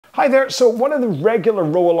Hi there, so one of the regular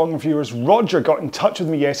RowAlong viewers, Roger, got in touch with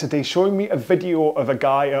me yesterday showing me a video of a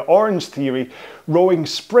guy at Orange Theory rowing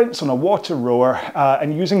sprints on a WaterRower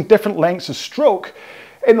and using different lengths of stroke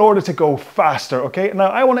in order to go faster, okay? Now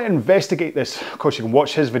I want to investigate this. Of course you can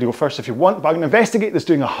watch his video first if you want, but I'm going to investigate this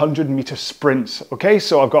doing 100-meter sprints, okay?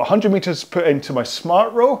 So I've got 100 meters put into my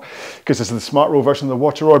Smart Row, because this is the Smart Row version of the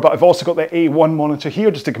WaterRower, but I've also got the A1 monitor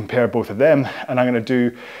here just to compare both of them, and I'm going to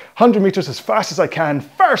do 100 meters as fast as I can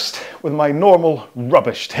first with my normal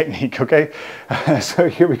rubbish technique, okay? So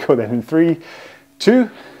here we go then, in 3, 2,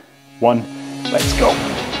 1, let's go.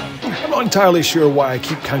 I'm not entirely sure why I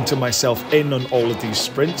keep counting myself in on all of these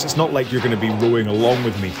sprints. It's not like you're going to be rowing along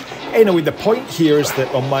with me. Anyway, the point here is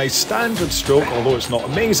that on my standard stroke, although it's not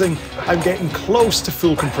amazing, I'm getting close to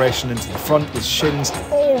full compression into the front with shins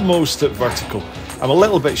almost at vertical. I'm a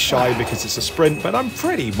little bit shy because it's a sprint, but I'm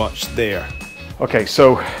pretty much there. Okay,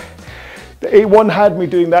 so the A1 had me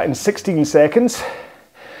doing that in 16 seconds.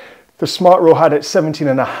 The Smart Row had it 17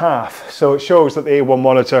 and a half. So it shows that the A1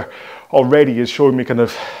 monitor already is showing me kind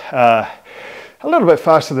of a little bit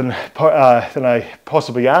faster than I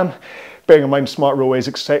possibly am. Bearing in mind Smart Row is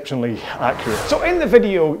exceptionally accurate. So in the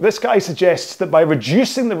video, this guy suggests that by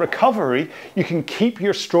reducing the recovery, you can keep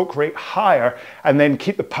your stroke rate higher and then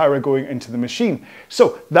keep the power going into the machine.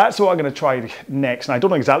 So that's what I'm going to try next. And I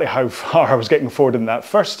don't know exactly how far I was getting forward in that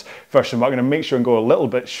first version, but I'm going to make sure and go a little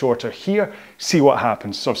bit shorter here, see what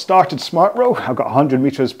happens. So I've started Smart Row, I've got 100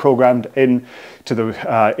 meters programmed in to the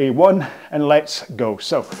A1, and let's go.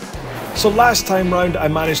 So last time round I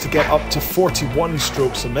managed to get up to 41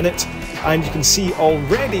 strokes a minute, and you can see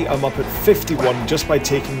already I'm up at 51 just by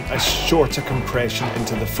taking a shorter compression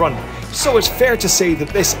into the front. So it's fair to say that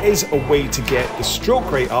this is a way to get the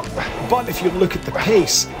stroke rate up, but if you look at the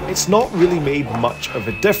pace, it's not really made much of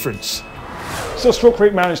a difference. So stroke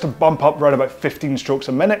rate managed to bump up right about 15 strokes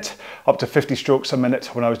a minute, up to 50 strokes a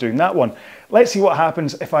minute when I was doing that one. Let's see what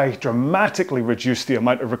happens if I dramatically reduce the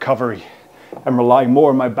amount of recovery and rely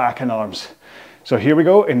more on my back and arms. So here we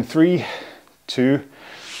go in 3, 2,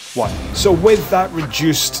 1. So with that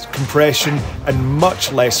reduced compression and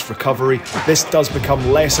much less recovery, this does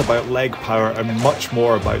become less about leg power and much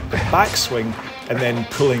more about the backswing and then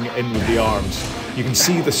pulling in with the arms. You can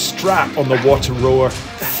see the strap on the WaterRower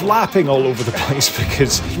flapping all over the place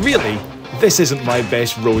because really, this isn't my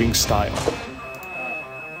best rowing style.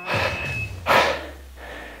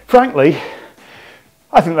 Frankly,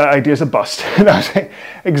 I think that idea is a bust. That's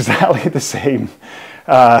exactly the same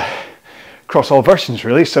across all versions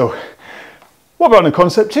really. So what about on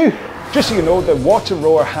Concept 2? Just so you know, the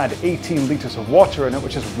WaterRower had 18 litres of water in it,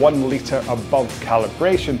 which is 1 litre above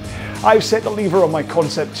calibration. I've set the lever on my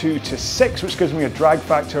Concept 2 to 6, which gives me a drag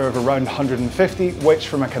factor of around 150, which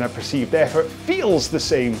from a kind of perceived effort feels the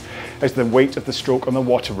same as the weight of the stroke on the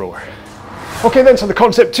WaterRower. Okay then, so the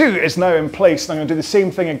Concept 2 is now in place, and I'm going to do the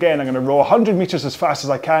same thing again. I'm going to row 100 meters as fast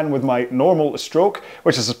as I can with my normal stroke,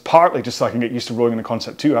 which is partly just so I can get used to rowing in the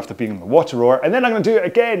Concept 2 after being in the WaterRower, and then I'm going to do it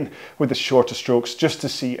again with the shorter strokes just to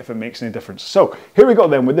see if it makes any difference. So here we go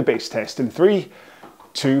then with the base test in 3,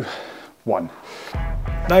 2, 1.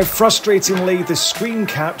 Now frustratingly, the screen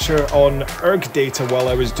capture on erg data while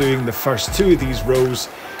I was doing the first two of these rows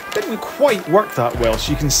didn't quite work that well,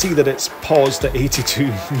 so you can see that it's paused at 82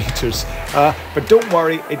 meters. But don't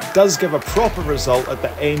worry, it does give a proper result at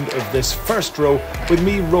the end of this first row with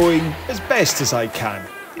me rowing as best as I can.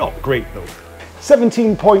 Not great though.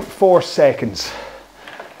 17.4 seconds.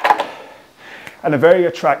 And a very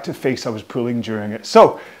attractive face I was pulling during it.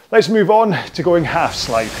 So let's move on to going half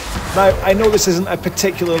slide. Now, I know this isn't a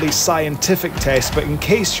particularly scientific test, but in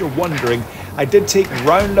case you're wondering, I did take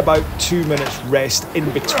round about 2 minutes rest in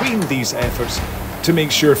between these efforts to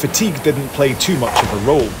make sure fatigue didn't play too much of a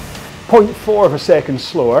role. 0.4 of a second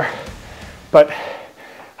slower, but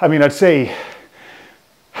I mean, I'd say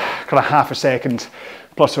kind of half a second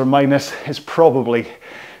plus or minus is probably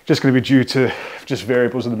just going to be due to just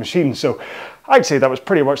variables of the machine. So I'd say that was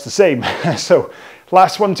pretty much the same. So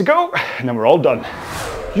last one to go, and then we're all done.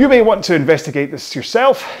 You may want to investigate this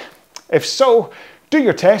yourself. If so, do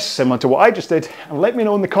your tests similar to what I just did, and let me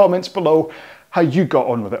know in the comments below how you got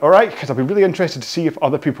on with it, all right? Because I'll be really interested to see if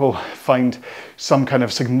other people find some kind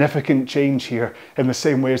of significant change here in the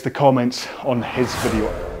same way as the comments on his video.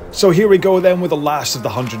 So here we go then with the last of the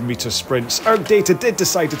 100-meter sprints. Erg data did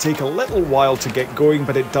decide to take a little while to get going,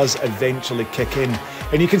 but it does eventually kick in.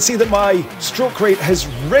 And you can see that my stroke rate has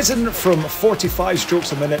risen from 45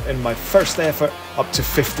 strokes a minute in my first effort up to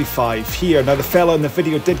 55 here. Now the fella in the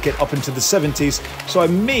video did get up into the 70s, so I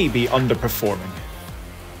may be underperforming.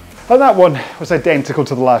 And that one was identical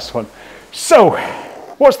to the last one. So,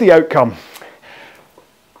 what's the outcome?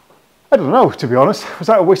 I don't know, to be honest. Was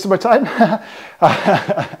that a waste of my time?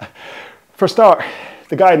 For a start,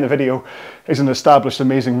 the guy in the video is an established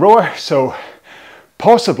amazing rower, so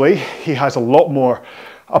possibly he has a lot more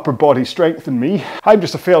upper body strength than me. I'm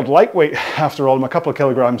just a failed lightweight after all. I'm a couple of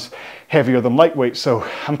kilograms heavier than lightweight, so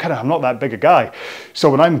I'm not that big a guy. So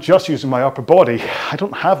when I'm just using my upper body, I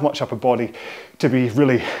don't have much upper body to be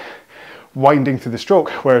really winding through the stroke,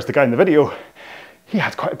 whereas the guy in the video, he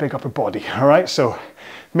had quite a big upper body, all right? So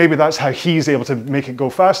maybe that's how he's able to make it go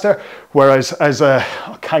faster, whereas as a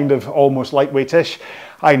kind of almost lightweight-ish,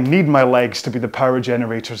 I need my legs to be the power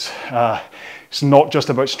generators. It's not just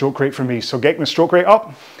about stroke rate for me. So getting the stroke rate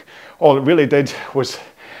up, all it really did was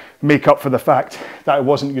make up for the fact that I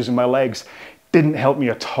wasn't using my legs. Didn't help me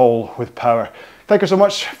at all with power. Thank you so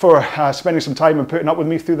much for spending some time and putting up with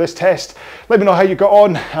me through this test. Let me know how you got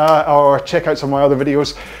on, or check out some of my other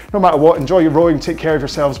videos. No matter what, enjoy your rowing, take care of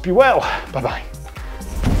yourselves, be well, bye-bye.